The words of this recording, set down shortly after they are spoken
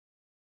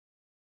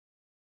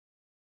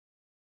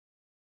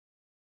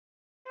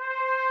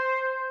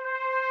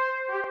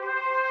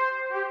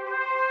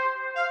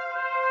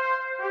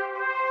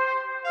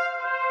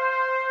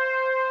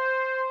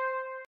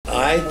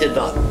I did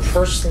not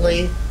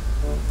personally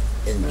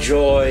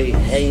enjoy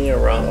hanging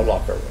around a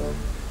locker room.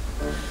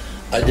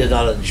 I did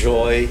not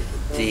enjoy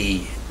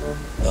the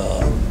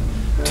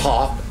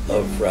talk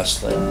of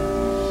wrestling.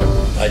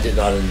 I did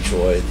not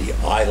enjoy the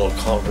idle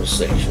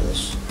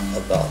conversations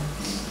about.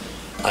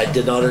 I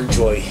did not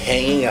enjoy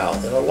hanging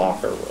out in a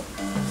locker room.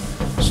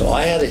 So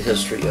I had a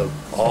history of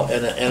all,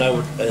 and I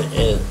would,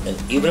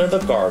 and even in the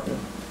Garden,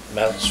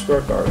 Madison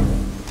Square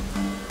Garden,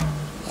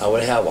 I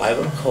would have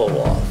Ivan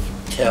Koloff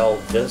tell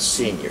Vince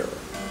Sr.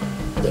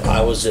 that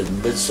I was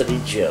in Mid-City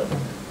Gym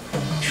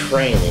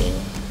training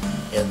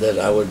and that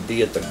I would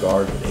be at the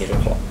Garden at 8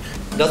 o'clock.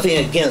 Nothing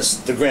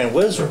against the Grand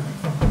Wizard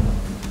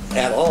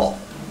at all.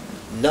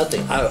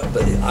 Nothing,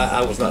 but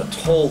I was not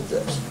told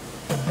this.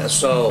 And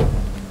so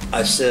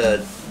I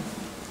said,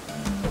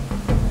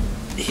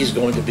 he's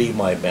going to be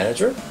my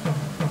manager?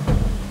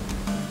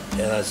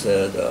 And I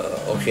said,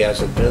 okay. I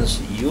said, Vince,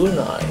 you and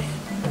I,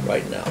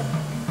 right now,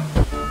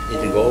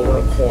 need to go over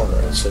in a corner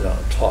and sit down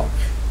and talk.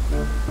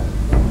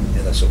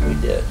 And that's what we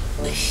did.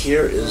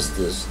 Here is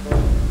this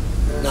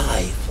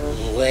knife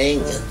laying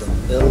in the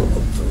middle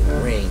of the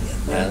ring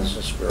in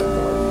Madison Square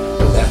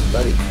Garden with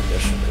athletic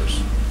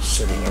commissioners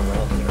sitting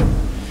around there.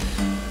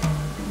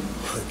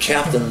 When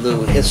Captain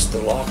Lou hits the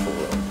locker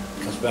room,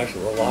 comes back to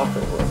the locker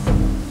room,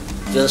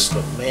 Vince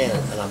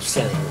McMahon, and I'm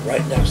standing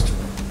right next to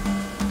him,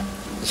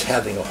 is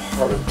having a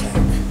heart attack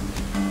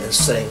and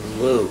saying,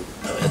 Lou,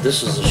 and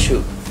this is a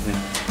shoot,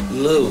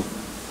 Lou,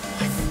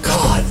 my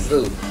God,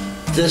 Lou,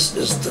 this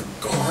is the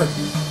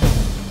Garden.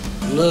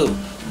 Lou,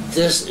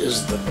 this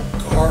is the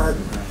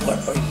Garden.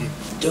 What are you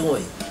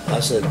doing? I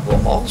said,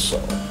 well, also,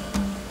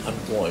 I'm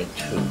going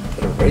to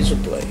put a razor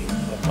blade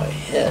on my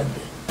head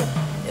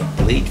and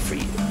bleed for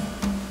you.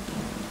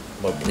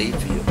 I'm going to bleed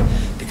for you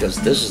because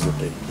this is a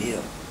big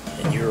deal,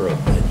 and you're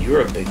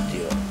a big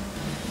deal.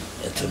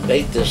 And to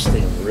make this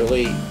thing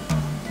really,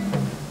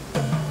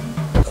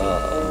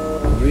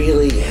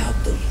 really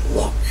have the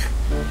look.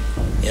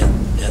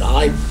 And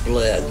I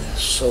bled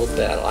so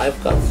bad.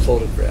 I've got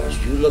photographs.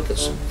 You look at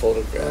some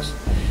photographs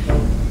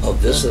of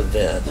this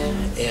event,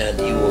 and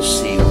you will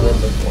see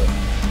women going.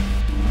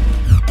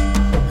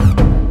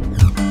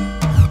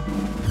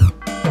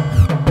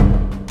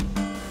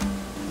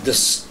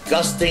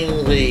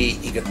 Disgustingly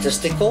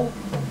egotistical,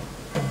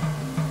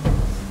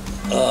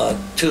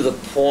 to the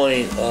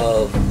point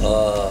of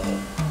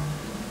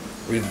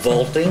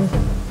revolting,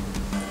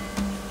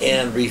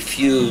 and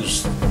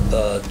refused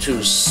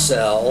to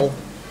sell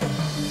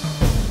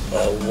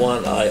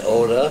one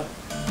iota,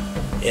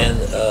 and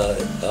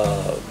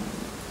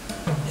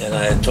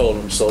I had told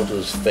him so to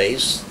his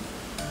face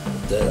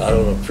that I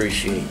don't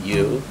appreciate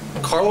you.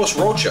 Carlos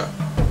Rocha,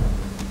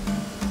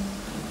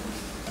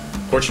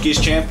 Portuguese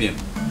champion.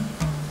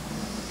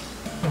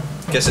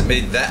 Guess it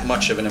made that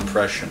much of an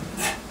impression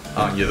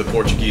on you, the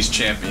Portuguese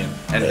champion,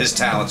 and his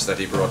talents that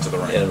he brought to the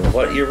ring. And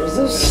what year was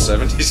this?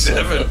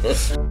 77.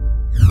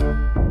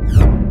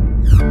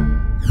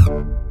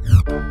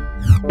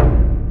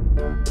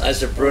 I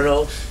said,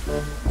 Bruno,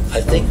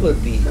 I think it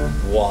would be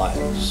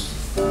wise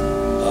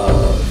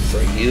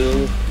for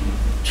you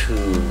to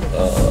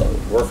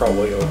work our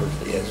way over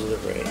to the edge of the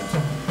ring,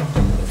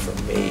 and for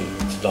me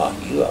to knock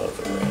you out of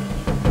the ring,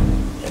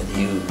 and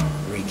you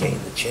regain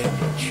the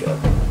championship.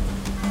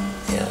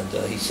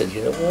 And he said,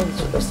 you know what,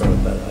 that's not a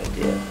bad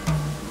idea.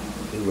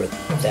 We were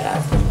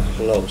that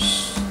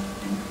close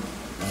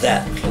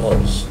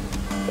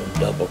from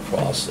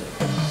double-crossing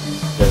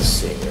Vince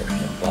Sr.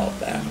 and Bob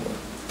Backlund.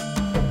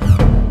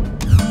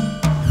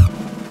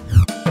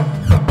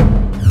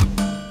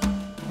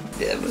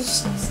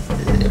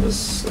 It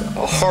was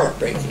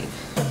heartbreaking.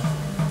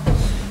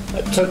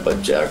 I took my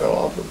jacket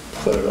off and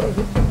put it on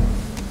him.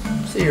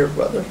 See here,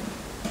 brother.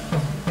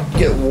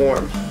 Get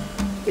warm.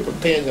 They were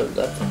paying him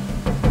nothing.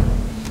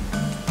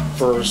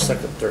 First,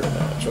 second, third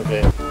match,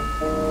 okay?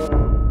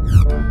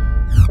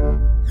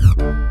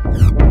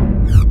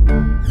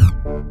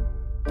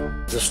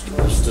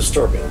 It's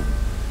disturbing,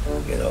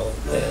 you know,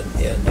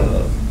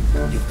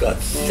 and you've got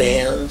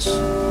fans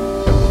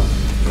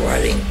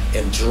writing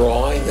and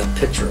drawing a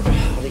picture of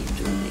Howdy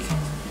Doody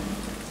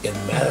in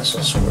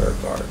Madison Square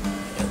Garden,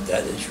 and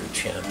that is your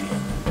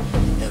champion.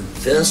 And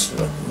Vince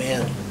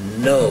McMahon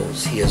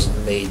knows he has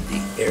made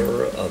the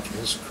era of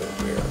his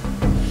career,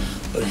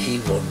 but he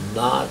will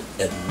not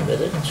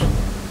admit it,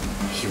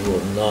 he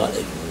will not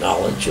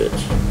acknowledge it,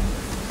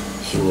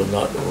 he will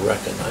not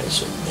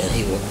recognize it, and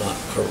he will not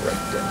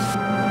correct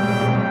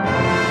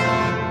it.